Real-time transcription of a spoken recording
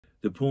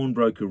The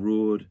pawnbroker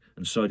roared,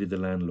 and so did the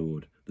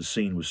landlord. The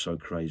scene was so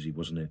crazy,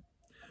 wasn't it?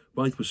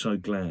 Both were so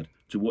glad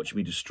to watch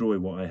me destroy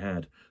what I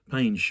had.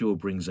 Pain sure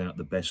brings out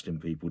the best in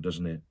people,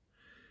 doesn't it?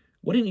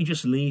 Why didn't you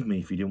just leave me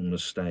if you didn't want to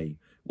stay?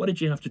 Why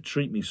did you have to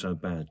treat me so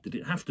bad? Did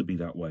it have to be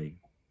that way?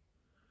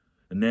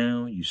 And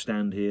now you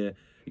stand here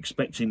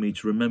expecting me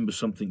to remember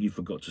something you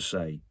forgot to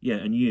say. Yeah,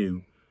 and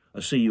you, I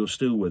see you're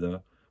still with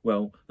her.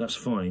 Well, that's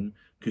fine,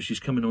 because she's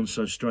coming on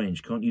so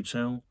strange, can't you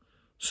tell?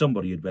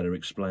 Somebody had better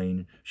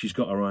explain. She's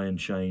got her iron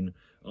chain.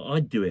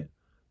 I'd do it,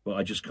 but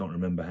I just can't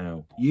remember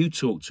how. You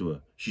talk to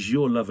her. She's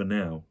your lover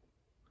now.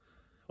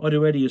 I'd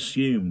already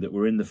assumed that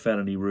we're in the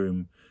felony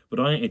room, but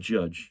I ain't a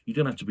judge. You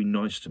don't have to be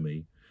nice to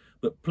me.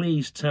 But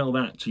please tell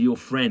that to your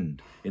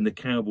friend in the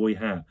cowboy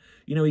hat.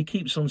 You know, he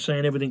keeps on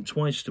saying everything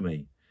twice to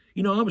me.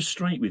 You know, I was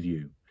straight with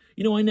you.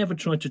 You know, I never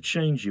tried to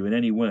change you in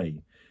any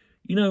way.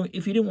 You know,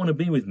 if you didn't want to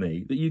be with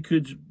me, that you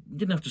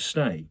didn't have to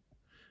stay.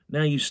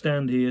 Now you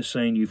stand here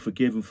saying you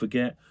forgive and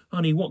forget.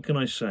 Honey, what can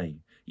I say?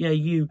 Yeah,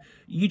 you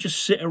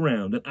just sit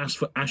around and ask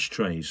for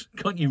ashtrays.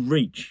 Can't you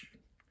reach?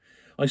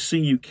 I see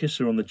you kiss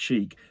her on the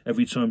cheek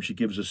every time she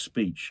gives a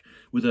speech,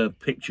 with her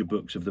picture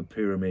books of the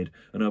pyramid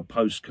and her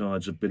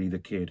postcards of Billy the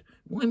Kid.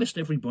 Why must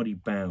everybody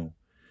bow?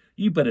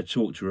 You better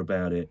talk to her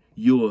about it.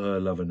 You're her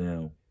lover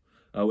now.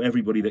 Oh,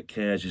 everybody that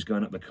cares is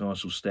going up the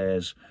castle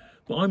stairs.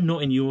 But I'm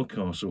not in your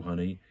castle,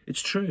 honey.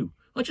 It's true.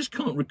 I just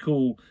can't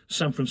recall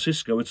San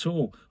Francisco at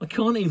all. I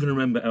can't even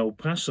remember El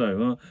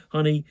Paso.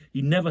 Honey,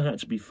 you never had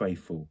to be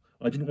faithful.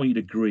 I didn't want you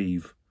to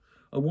grieve.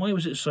 Oh, why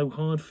was it so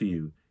hard for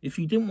you? If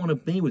you didn't want to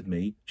be with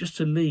me, just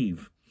to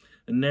leave.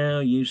 And now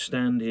you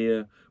stand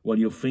here while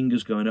your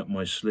finger's going up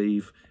my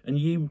sleeve,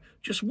 and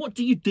what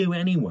do you do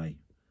anyway?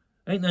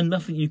 Ain't there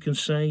nothing you can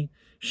say?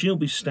 She'll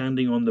be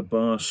standing on the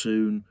bar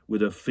soon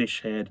with her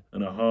fish head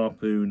and a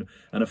harpoon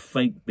and a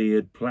fake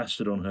beard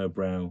plastered on her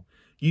brow.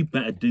 You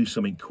better do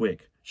something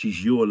quick.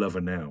 She's your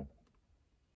lover now.